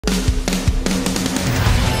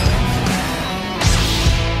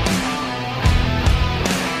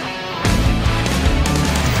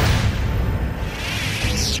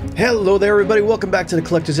Hello there everybody, welcome back to the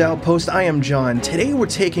Collector's Outpost. I am John. Today we're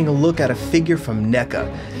taking a look at a figure from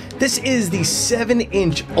NECA. This is the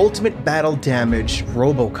 7-inch Ultimate Battle Damage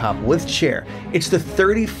ROBOCOP with chair. It's the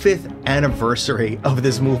 35th anniversary of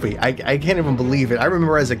this movie. I can't even believe it. I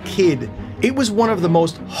remember as a kid, it was one of the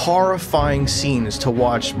most horrifying scenes to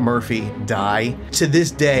watch Murphy die. To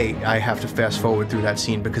this day, I have to fast forward through that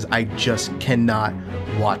scene because I just cannot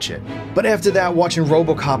watch it. But after that, watching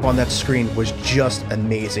ROBOCOP on that screen was just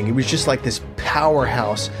amazing. It was just like this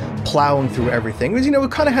powerhouse plowing through everything. It was,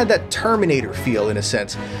 it kind of had that Terminator feel in a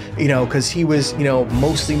sense, because he was,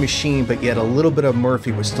 mostly machine, but yet a little bit of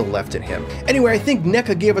Murphy was still left in him. Anyway, I think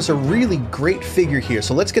NECA gave us a really great figure here,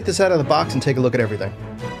 so let's get this out of the box and take a look at everything.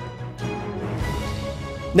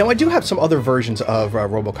 Now, I do have some other versions of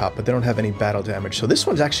ROBOCOP, but they don't have any battle damage, so this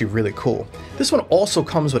one's actually really cool. This one also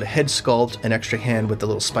comes with a head sculpt, an extra hand with the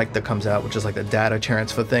little spike that comes out, which is like the data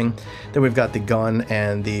transfer thing. Then we've got the gun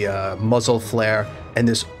and the muzzle flare, and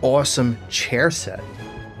this awesome chair set.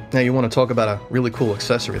 Now, you want to talk about a really cool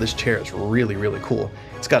accessory. This chair is really, really cool.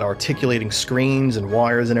 It's got articulating screens and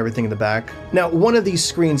wires and everything in the back. Now, one of these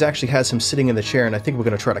screens actually has him sitting in the chair, and I think we're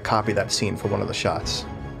going to try to copy that scene for one of the shots.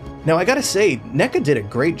 Now, I gotta say, NECA did a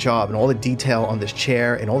great job in all the detail on this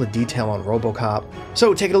chair and all the detail on ROBOCOP.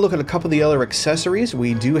 So, taking a look at a couple of the other accessories,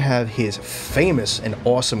 we do have his famous and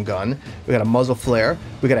awesome gun. We got a muzzle flare,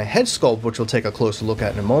 we got a head sculpt, which we'll take a closer look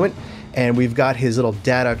at in a moment, and we've got his little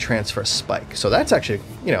data transfer spike. So that's actually,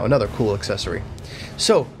 another cool accessory.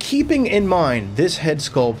 So, keeping in mind, this head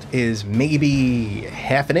sculpt is maybe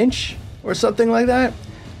 ½ an inch or something like that.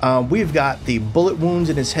 We've got the bullet wounds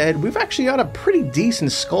in his head. We've actually got a pretty decent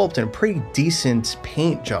sculpt and a pretty decent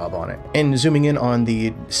paint job on it. And zooming in on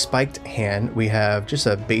the spiked hand, we have just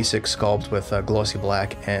a basic sculpt with glossy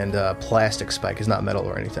black and plastic spike. It's not metal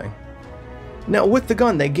or anything. Now, with the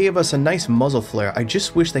gun, they gave us a nice muzzle flare. I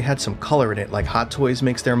just wish they had some color in it, like Hot Toys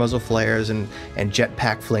makes their muzzle flares and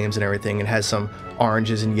jetpack flames and everything. It has some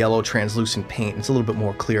oranges and yellow translucent paint. It's a little bit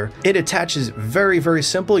more clear. It attaches very, very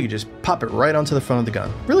simple. You just pop it right onto the front of the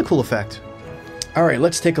gun. Really cool effect. All right,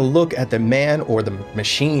 let's take a look at the man or the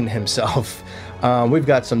machine himself. We've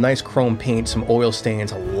got some nice chrome paint, some oil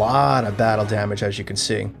stains, a lot of battle damage, as you can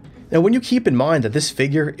see. Now, when you keep in mind that this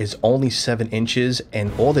figure is only 7 inches and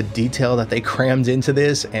all the detail that they crammed into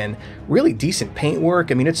this and really decent paint work,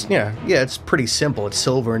 I mean, it's, it's pretty simple. It's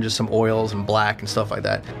silver and just some oils and black and stuff like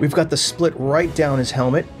that. We've got the split right down his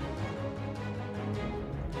helmet.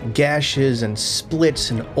 Gashes and splits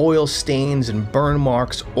and oil stains and burn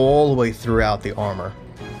marks all the way throughout the armor.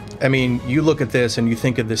 I mean, you look at this and you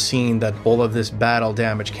think of the scene that all of this battle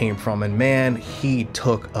damage came from, and man, he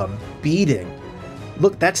took a beating.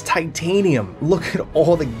 Look, that's titanium. Look at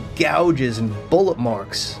all the gouges and bullet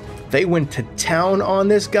marks. They went to town on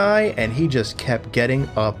this guy, and he just kept getting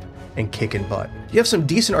up and kicking butt. You have some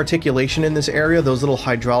decent articulation in this area. Those little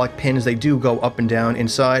hydraulic pins, they do go up and down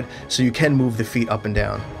inside, so you can move the feet up and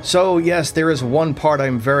down. So yes, there is one part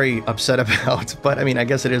I'm very upset about, but I mean, I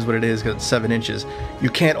guess it is what it is because it's 7 inches. You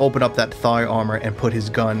can't open up that thigh armor and put his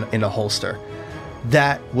gun in a holster.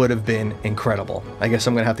 That would have been incredible. I guess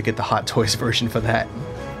I'm gonna have to get the Hot Toys version for that.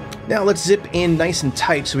 Now let's zip in nice and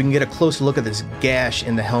tight so we can get a close look at this gash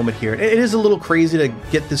in the helmet here. It is a little crazy to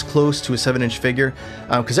get this close to a 7-inch figure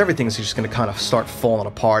because everything is just gonna kind of start falling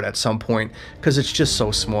apart at some point because it's just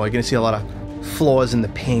so small. You're gonna see a lot of flaws in the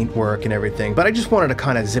paint work and everything, but I just wanted to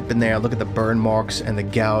kind of zip in there, look at the burn marks and the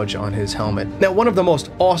gouge on his helmet. Now, one of the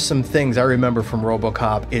most awesome things I remember from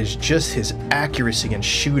ROBOCOP is just his accuracy in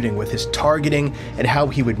shooting with his targeting and how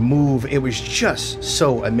he would move. It was just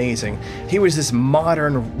so amazing. He was this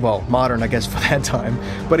modern, well, modern I guess for that time,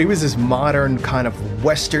 but he was this modern kind of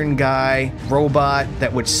Western guy, robot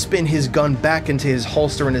that would spin his gun back into his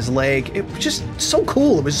holster in his leg. It was just so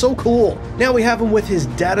cool. It was so cool. Now we have him with his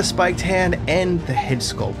data spiked hand and the head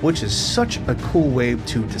sculpt, which is such a cool way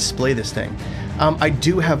to display this thing. I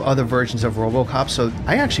do have other versions of ROBOCOP, so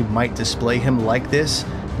I actually might display him like this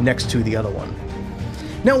next to the other one.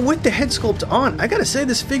 Now, with the head sculpt on, I gotta say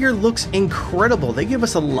this figure looks incredible. They give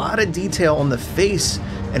us a lot of detail on the face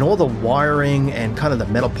and all the wiring and kind of the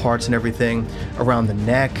metal parts and everything around the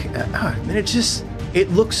neck. And it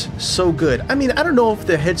looks so good. I mean, I don't know if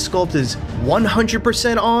the head sculpt is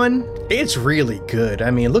 100% on. It's really good.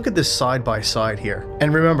 I mean, look at this side by side here.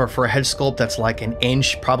 And remember, for a head sculpt that's like an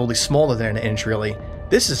inch, probably smaller than an inch really,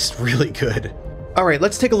 this is really good. All right,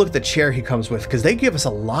 let's take a look at the chair he comes with because they give us a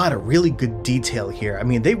lot of really good detail here. I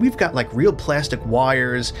mean, we've got like real plastic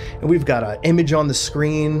wires and we've got an image on the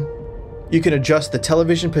screen. You can adjust the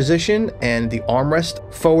television position and the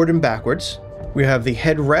armrest forward and backwards. We have the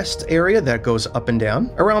headrest area that goes up and down.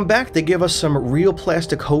 Around back, they give us some real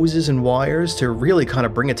plastic hoses and wires to really kind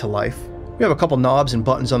of bring it to life. We have a couple knobs and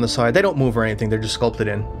buttons on the side. They don't move or anything, they're just sculpted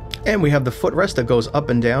in. And we have the footrest that goes up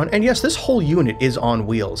and down. And yes, this whole unit is on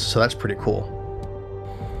wheels, so that's pretty cool.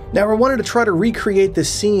 Now, I wanted to try to recreate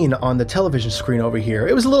this scene on the television screen over here.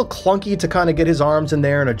 It was a little clunky to kind of get his arms in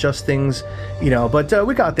there and adjust things, you know, but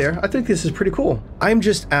we got there. I think this is pretty cool. I'm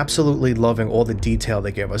just absolutely loving all the detail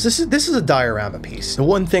they give us. This is a diorama piece. The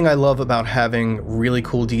one thing I love about having really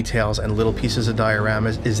cool details and little pieces of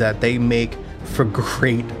dioramas is that they make for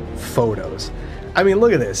great photos. I mean,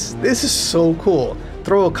 look at this. This is so cool.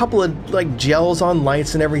 Throw a couple of like gels on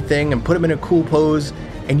lights and everything and put them in a cool pose,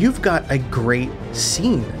 and you've got a great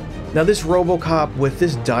scene. Now this ROBOCOP with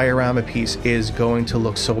this diorama piece is going to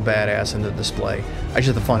look so badass in the display. I just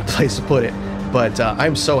have to find a place to put it. But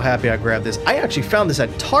I'm so happy I grabbed this. I actually found this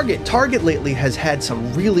at Target. Target lately has had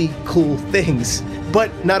some really cool things, but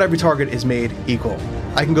not every Target is made equal.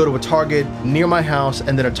 I can go to a Target near my house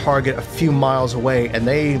and then a Target a few miles away, and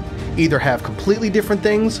they either have completely different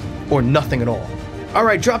things or nothing at all.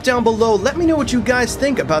 Alright, drop down below, let me know what you guys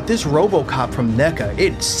think about this ROBOCOP from NECA.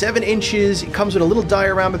 It's 7 inches, it comes with a little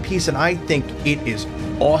diorama piece, and I think it is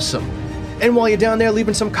awesome. And while you're down there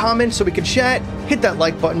leaving some comments so we can chat, hit that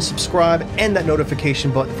like button, subscribe, and that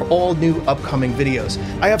notification button for all new upcoming videos.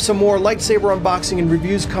 I have some more lightsaber unboxing and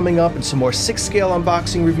reviews coming up, and some more 6-scale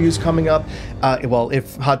unboxing reviews coming up. Well,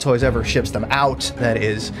 if Hot Toys ever ships them out, that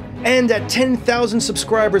is. And at 10,000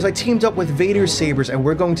 subscribers, I teamed up with Vader Sabers, and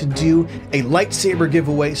we're going to do a lightsaber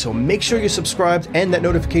giveaway, so make sure you're subscribed and that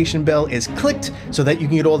notification bell is clicked so that you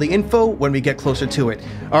can get all the info when we get closer to it.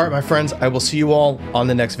 Alright, my friends, I will see you all on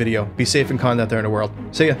the next video. Be safe and kind out there in the world.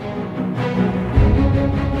 See ya.